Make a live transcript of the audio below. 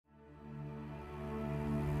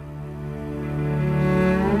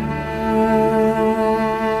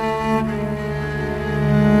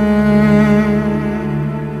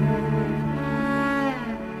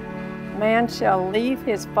shall leave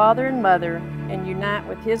his father and mother and unite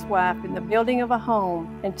with his wife in the building of a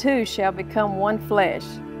home, and two shall become one flesh,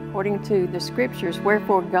 according to the scriptures.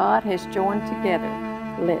 Wherefore God has joined together,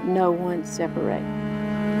 let no one separate.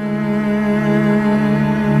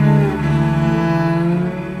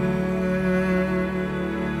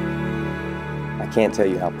 I can't tell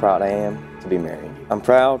you how proud I am to be married. I'm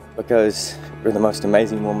proud because you're the most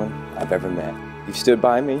amazing woman I've ever met. You've stood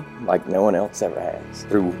by me like no one else ever has.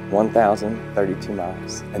 Through 1,032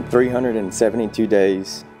 miles and 372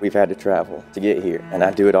 days we've had to travel to get here. And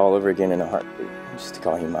I'd do it all over again in a heartbeat, just to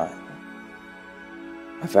call you mine.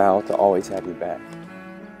 I vow to always have you back,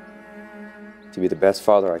 to be the best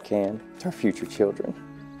father I can to our future children.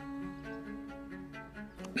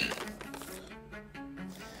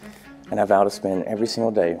 And I vow to spend every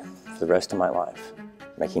single day for the rest of my life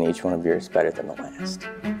making each one of yours better than the last.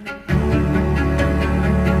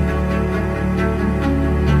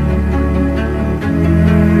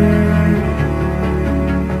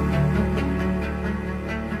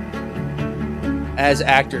 As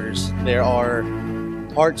actors, there are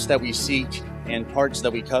parts that we seek and parts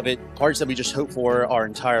that we covet, parts that we just hope for our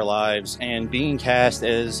entire lives. And being cast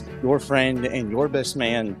as your friend and your best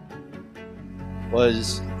man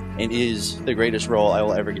was and is the greatest role I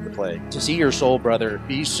will ever get to play. To see your soul brother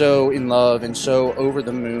be so in love and so over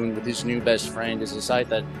the moon with his new best friend is a sight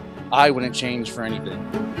that I wouldn't change for anything.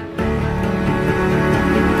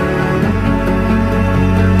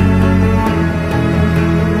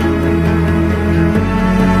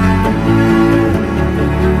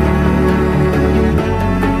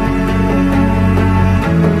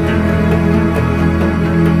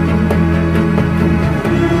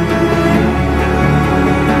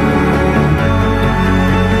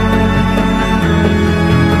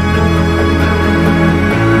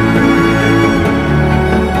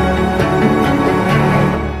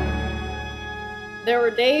 There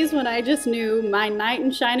were days when I just knew my knight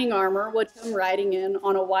in shining armor would come riding in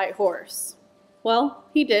on a white horse. Well,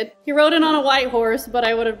 he did. He rode in on a white horse, but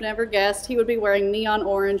I would have never guessed he would be wearing neon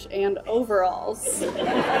orange and overalls.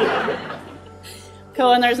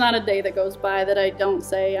 Cohen, there's not a day that goes by that I don't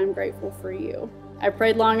say I'm grateful for you. I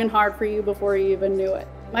prayed long and hard for you before you even knew it.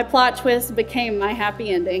 My plot twist became my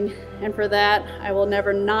happy ending, and for that, I will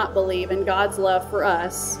never not believe in God's love for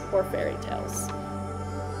us or fairy tales.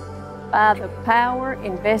 By the power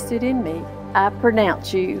invested in me, I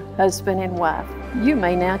pronounce you husband and wife. You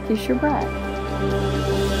may now kiss your bride.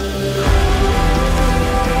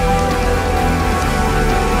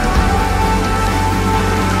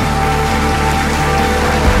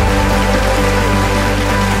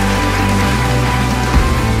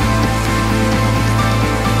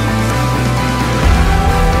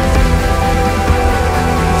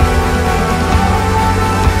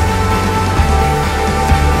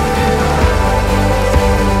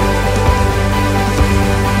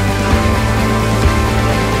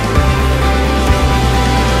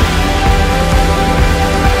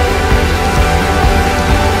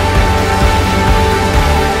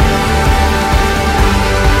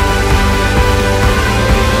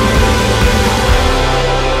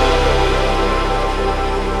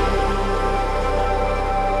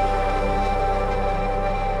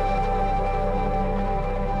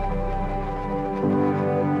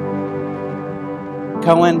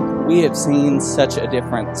 Cohen, we have seen such a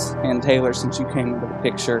difference in Taylor since you came into the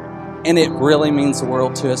picture, and it really means the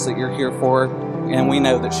world to us that you're here for her, and we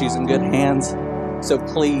know that she's in good hands. So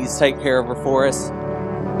please take care of her for us.